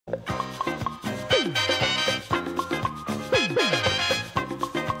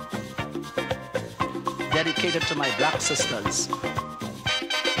dedicated to my black sisters.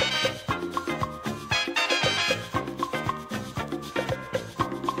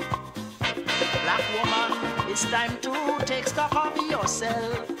 Black woman, it's time to take stock of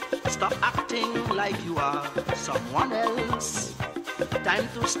yourself. Stop acting like you are someone else. Time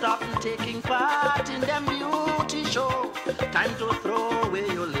to stop taking part in them beauty show. Time to throw away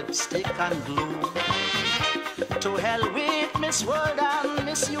your lipstick and glue. To hell with Miss World and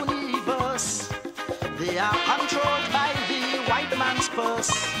Miss Universe. They are controlled by the white man's purse.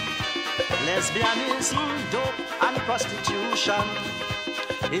 Lesbianism, dope and prostitution.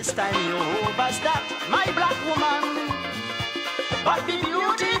 It's time you overs that, my black woman. But be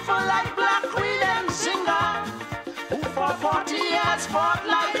beautiful like Black Queen and Singer, who for 40 years fought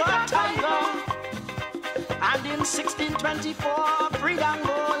like a tiger. And in 1624 freed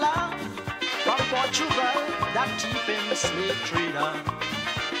Angola from Portugal, that thieving slave trader.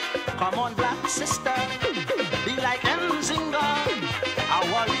 Come on, black sister, be like Nzinga, a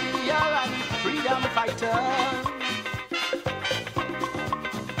warrior and freedom fighter.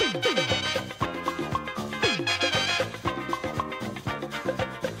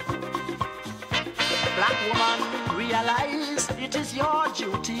 Black woman, realize it is your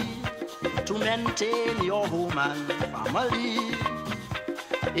duty to maintain your home and family.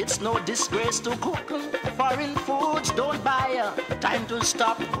 It's no disgrace to cook foreign foods, don't buy. Time to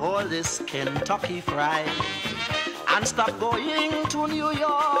stop all this Kentucky Fried and stop going to New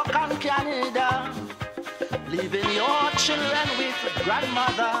York and Canada, leaving your children with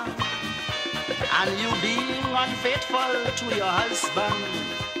grandmother, and you being unfaithful to your husband.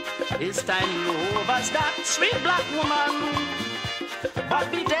 It's time you overs that, sweet black woman,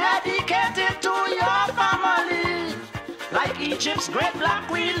 but be dedicated to your family, like Egypt's great black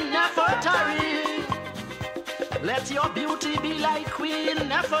queen Nefertari. Let your beauty be like Queen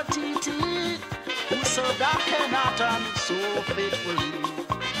Nefertiti, who served Akhenaten so faithfully.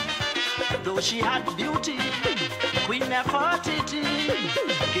 Though she had beauty, Queen Nefertiti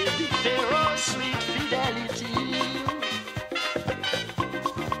gave the Pharaoh sweet fidelity.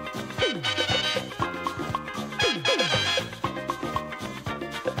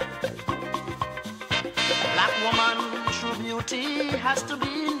 Black woman, true beauty has to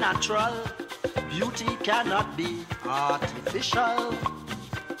be natural. Beauty cannot be artificial.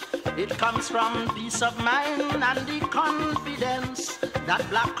 It comes from peace of mind and the confidence that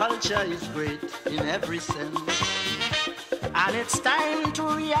black culture is great in every sense. And it's time to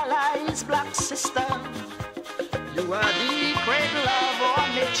realize, black sister, you are the cradle of our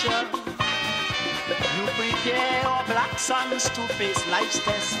nature. You prepare our black sons to face life's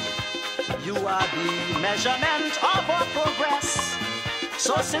test. You are the measurement of our progress.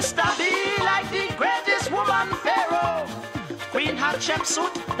 So sister, be like the greatest woman Pharaoh, Queen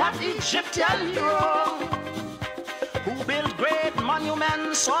Hatshepsut, that Egyptian hero, who built great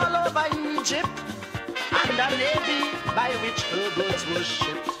monuments all over Egypt, and a navy by which her goods were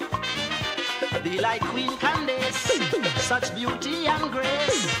shipped. Be like Queen Candace, such beauty and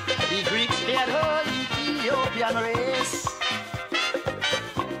grace, the Greeks feared her Ethiopian race.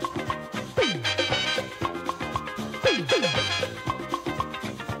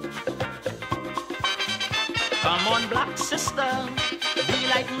 Come on, black sister, be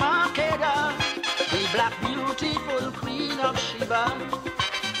like Makeda, the black beautiful queen of Sheba.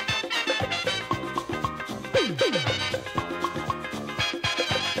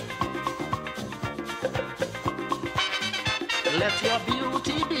 Let your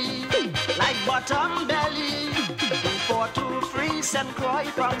beauty be like Bottom Belly, who fought to free St. Croix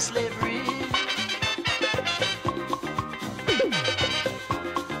from slavery.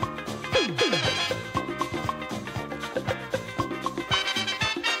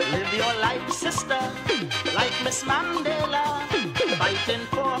 Live your life, sister, like Miss Mandela, fighting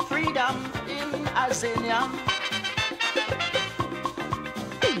for freedom in Azania.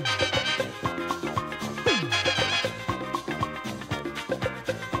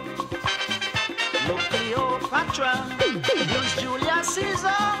 Look, Cleopatra used Julius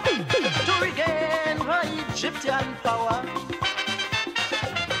Caesar